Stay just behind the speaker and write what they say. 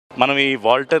మనం ఈ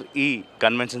వాల్టర్ ఈ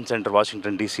convention centre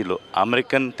Washington డీసీలో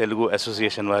American Telugu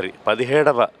association వారి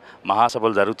 17వ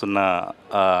మహాసభలు జరుగుతున్న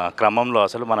క్రమంలో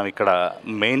అసలు మనం ఇక్కడ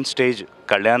మెయిన్ స్టేజ్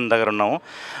కళ్యాణ్ దగ్గర ఉన్నాము.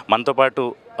 మనతో పాటు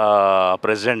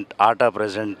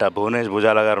ప్రెసిడెంట్ భువనేష్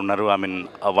భుజాల గారు ఉన్నారు. I mean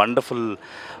wonderful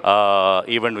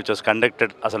event which was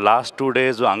conducted. అసలు లాస్ట్ 2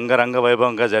 days అంగరంగ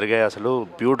వైభవంగా జరిగాయి. అసలు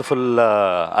బ్యూటిఫుల్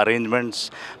అరేంజ్మెంట్స్,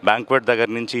 బ్యాంక్వెట్ దగ్గర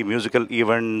నుంచి musical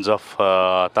events of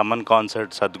Thaman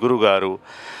concert, Sadhguru గారు,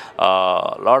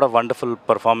 lot of wonderful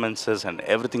performances and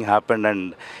everything happened. And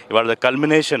ivalu the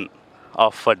culmination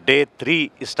of day 3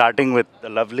 is starting with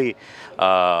the lovely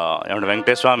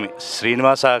Venkateswami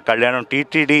Srinivasa Kalyanam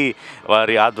TTD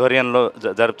వారి ఆధ్వర్యంలో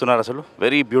జరుపుతున్నారు. అసలు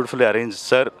వెరీ బ్యూటిఫుల్లీ అరేంజ్.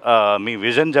 సార్, మీ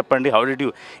vision చెప్పండి. How did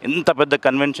you ఇంత పెద్ద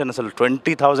convention అసలు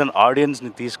 20,000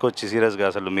 ఆడియన్స్ని తీసుకొచ్చి సీరియస్గా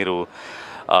అసలు మీరు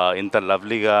ఇంత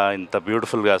లవ్లీగా, ఇంత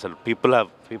బ్యూటిఫుల్గా అసలు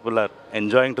people are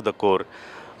enjoying to the core.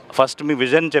 First me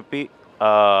vision చెప్పి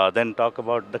then talk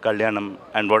about the Kalyanam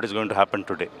and what is going to happen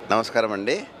today. నమస్కారం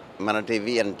అండి. మన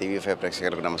టీవీ అండ్ TV5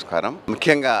 ప్రేక్షకులకు నమస్కారం.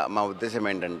 ముఖ్యంగా మా ఉద్దేశం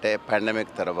ఏంటంటే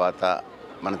పాండమిక్ తర్వాత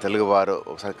మన తెలుగువారు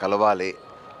ఒకసారి కలవాలి.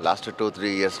 లాస్ట్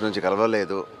 2-3 years నుంచి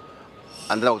కలవలేదు,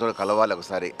 అందరం ఒకసారి కలవాలి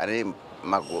ఒకసారి అని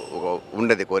మాకు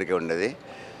ఉండేది, కోరిక ఉండేది.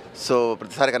 సో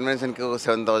ప్రతిసారి కన్వెన్షన్కి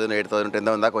 7,000, 8,000,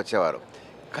 10,000 దాకా వచ్చేవారు.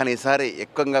 కానీ ఈసారి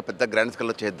ఎక్కువగా పెద్ద గ్రాండ్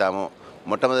స్కేల్లో చేద్దాము.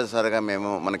 మొట్టమొదటిసారిగా మేము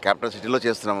మన క్యాపిటల్ సిటీలో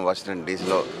చేస్తున్నాము, వాషింగ్టన్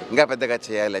డీసీలో. ఇంకా పెద్దగా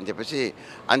చేయాలి అని చెప్పేసి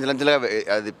అంచెలంచెలుగా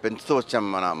అది పెంచుతూ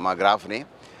వచ్చాము మా గ్రాఫ్ని.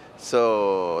 సో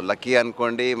లక్కీ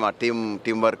అనుకోండి, మా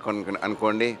టీం వర్క్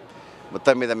అనుకోండి,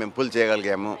 మొత్తం మీద మేము పుల్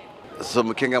చేయగలిగాము. సో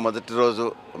ముఖ్యంగా మొదటి రోజు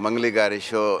మంగ్లీ గారి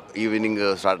షో ఈవినింగ్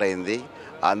స్టార్ట్ అయింది.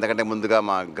 అంతకంటే ముందుగా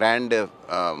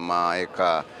మా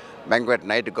యొక్క బ్యాంక్వెట్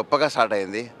నైట్ గొప్పగా స్టార్ట్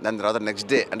అయింది. దాని తర్వాత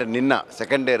నెక్స్ట్ డే అంటే నిన్న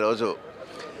సెకండ్ డే రోజు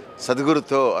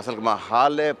సద్గురుతో అసలు మా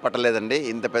హాలే పట్టలేదండి.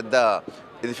 ఇంత పెద్ద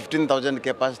ఇది 15,000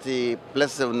 కెపాసిటీ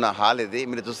ప్లస్ ఉన్న హాల్ ఇది.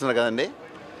 మీరు చూస్తున్నారు కదండి,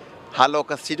 హాల్లో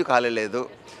ఒక సీటు ఖాళీ లేదు.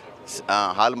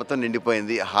 హాల్ మొత్తం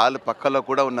నిండిపోయింది. హాల్ పక్కలో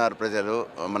కూడా ఉన్నారు ప్రజలు,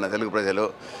 మన తెలుగు ప్రజలు.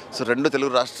 సో 2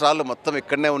 తెలుగు రాష్ట్రాలు మొత్తం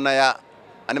ఇక్కడనే ఉన్నాయా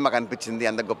అని మాకు అనిపించింది,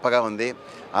 అంత గొప్పగా ఉంది.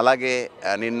 అలాగే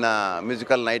నిన్న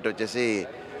మ్యూజికల్ నైట్ వచ్చేసి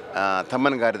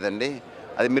తమన్ గారిదండి.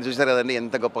 అది మీరు చూసారు కదండి,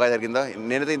 ఎంత గొప్పగా జరిగిందో.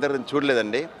 నేనైతే ఇంతవరకు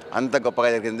చూడలేదండి, అంత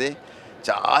గొప్పగా జరిగింది.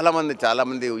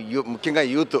 చాలామంది ముఖ్యంగా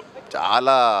యూత్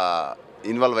చాలా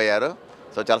ఇన్వాల్వ్ అయ్యారు.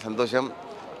 సో చాలా సంతోషం.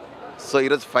 సో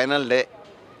ఈరోజు ఫైనల్ డే,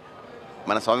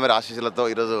 మన స్వామివారి ఆశీస్సులతో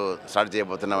ఈరోజు స్టార్ట్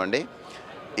చేయబోతున్నామండి.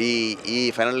 ఈ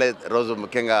ఫైనల్ డే రోజు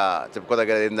ముఖ్యంగా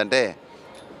చెప్పుకోదగ్గది ఏంటంటే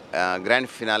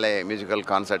గ్రాండ్ ఫినాలే మ్యూజికల్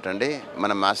కాన్సర్ట్ అండి.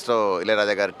 మన మాస్టర్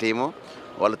ఇళయరాజా గారి టీము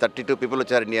వాళ్ళు 32 people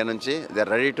వచ్చారు ఇండియా నుంచి. They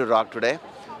are ready to rock today.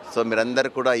 So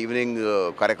మీరందరూ కూడా ఈవినింగ్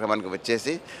కార్యక్రమానికి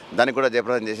వచ్చేసి దాన్ని కూడా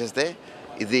జయప్రదం చేసేస్తే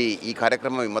ఈ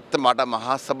కార్యక్రమం మొత్తం మాట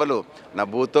మహాసభలు నా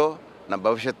భూతో నా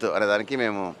భవిష్యత్తు అనే దానికి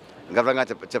మేము గర్వంగా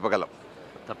చెప్పగలం.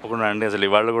 తప్పకుండా అండి. అసలు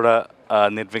ఇవాళ కూడా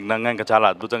నిర్విఘ్నంగా ఇంకా చాలా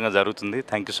అద్భుతంగా జరుగుతుంది.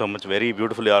 Thank you so much. Very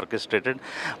beautifully orchestrated.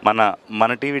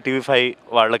 మన TV5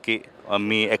 వాళ్ళకి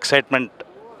మీ ఎక్సైట్మెంట్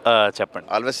చెప్పండి.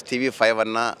 ఆల్వేస్ TV5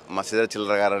 అన్నా, మా శ్రీధర్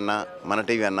చిల్లర గారన్నా, మన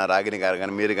టీవీ అన్న, రాగిణి గారు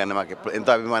కానీ, మీరు కానీ మాకు ఎప్పుడు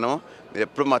ఎంతో అభిమానం. మీరు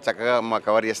ఎప్పుడు చక్కగా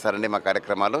కవర్ చేస్తారండి మా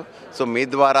కార్యక్రమాలు. సో మీ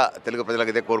ద్వారా తెలుగు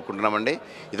ప్రజలకు ఇదే కోరుకుంటున్నామండి.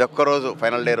 ఇది ఒక్కరోజు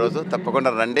ఫైనల్ డే రోజు తప్పకుండా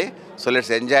రండి. So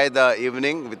let's enjoy the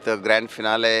evening with grand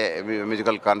finale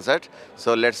musical concert. So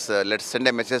let's send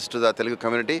A message to the Telugu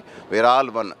community. Wear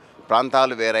all one.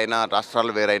 ప్రాంతాలు వేరైనా,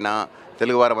 రాష్ట్రాలు వేరైనా,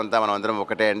 తెలుగువారం అంతా మనం అందరం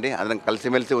ఒకటే అండి. అందరం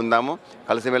కలిసిమెలిసి ఉందాము,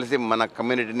 కలిసిమెలిసి మన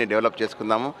కమ్యూనిటీని డెవలప్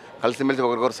చేసుకుందాము, కలిసిమెలిసి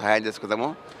ఒకరికొకరు సహాయం చేసుకుందాము.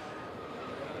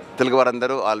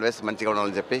 తెలుగువారందరూ ఆల్వేస్ మంచిగా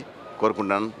ఉండాలని చెప్పి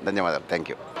కోరుకుంటున్నాను. ధన్యవాదాలు. Thank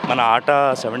you. మన ఆట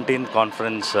 17th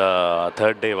కాన్ఫరెన్స్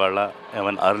 3rd డే వాళ్ళ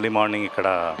ఏమైనా ఎర్లీ మార్నింగ్ ఇక్కడ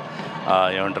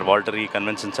ఏమంటారు వాల్టర్ ఈ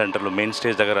కన్వెన్షన్ సెంటర్లో మెయిన్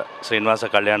స్టేజ్ దగ్గర శ్రీనివాస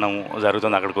కళ్యాణం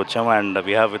జరుగుతుంది. అక్కడికి వచ్చాము. And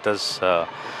we have with us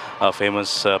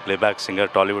famous playback singer,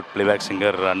 Tollywood playback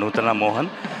singer Nutana Mohan,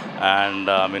 and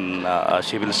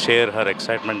she will share her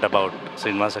excitement about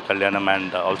Srinivasa Kalyanam,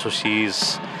 and also she is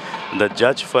the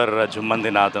judge for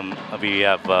Jummandi Nadam. We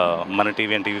have Mana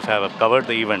TV and TV5 have covered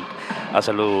the event.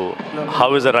 Asalu, how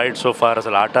is the ride so far?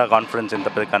 Asalu Aata conference inta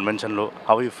pedda convention lo,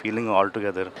 how are you feeling all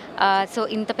together? So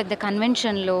inta pedda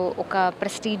convention lo oka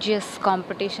prestigious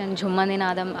competition Jummandi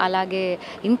Nadam alage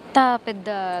inta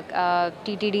pedda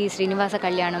TTD Srinivasa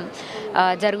Kalyanam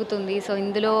జరుగుతుంది. So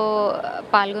ఇందులో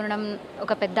పాల్గొనడం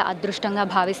ఒక పెద్ద అదృష్టంగా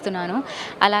భావిస్తున్నాను.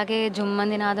 అలాగే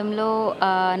జుమ్మంది నాదంలో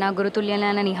నా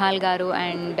గురుతుల్యులైన నిహాల్ గారు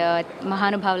అండ్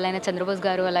మహానుభావులైన చంద్రబోస్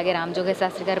గారు అలాగే రామజోగయ్య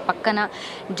శాస్త్రి గారు పక్కన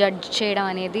జడ్జ్ చేయడం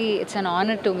అనేది it's an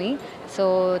honour to me. So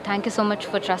thank you so much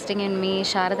for trusting in me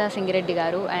Sharada Singireddy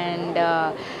గారు and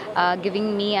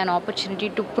giving me an opportunity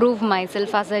to prove my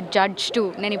self as a judge to.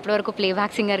 నేను ఇప్పటివరకు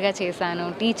ప్లేబ్యాక్ సింగర్గా చేశాను,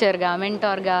 టీచర్గా,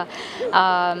 మెంటార్గా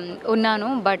ఉన్నాను,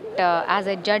 బట్ యాజ్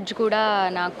ఎ జడ్జ్ కూడా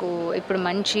నాకు ఇప్పుడు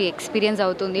మంచి ఎక్స్పీరియన్స్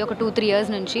అవుతుంది ఒక 2-3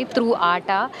 ఇయర్స్ నుంచి త్రూ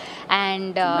ఆట.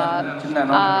 అండ్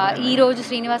ఈరోజు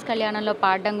శ్రీనివాస్ కళ్యాణంలో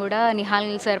పాడడం కూడా నిహాల్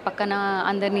సార్ పక్కన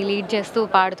అందరినీ లీడ్ చేస్తూ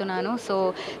పాడుతున్నాను. సో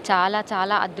చాలా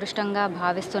చాలా అదృష్టంగా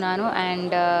భావిస్తున్నాను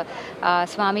అండ్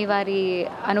స్వామివారి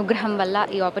అనుగ్రహం వల్ల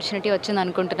ఈ ఆపర్చునిటీ వచ్చింది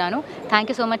అనుకుంటున్నాను.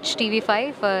 Thank you so much TV5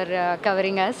 for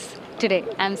covering us today.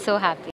 I'm so happy.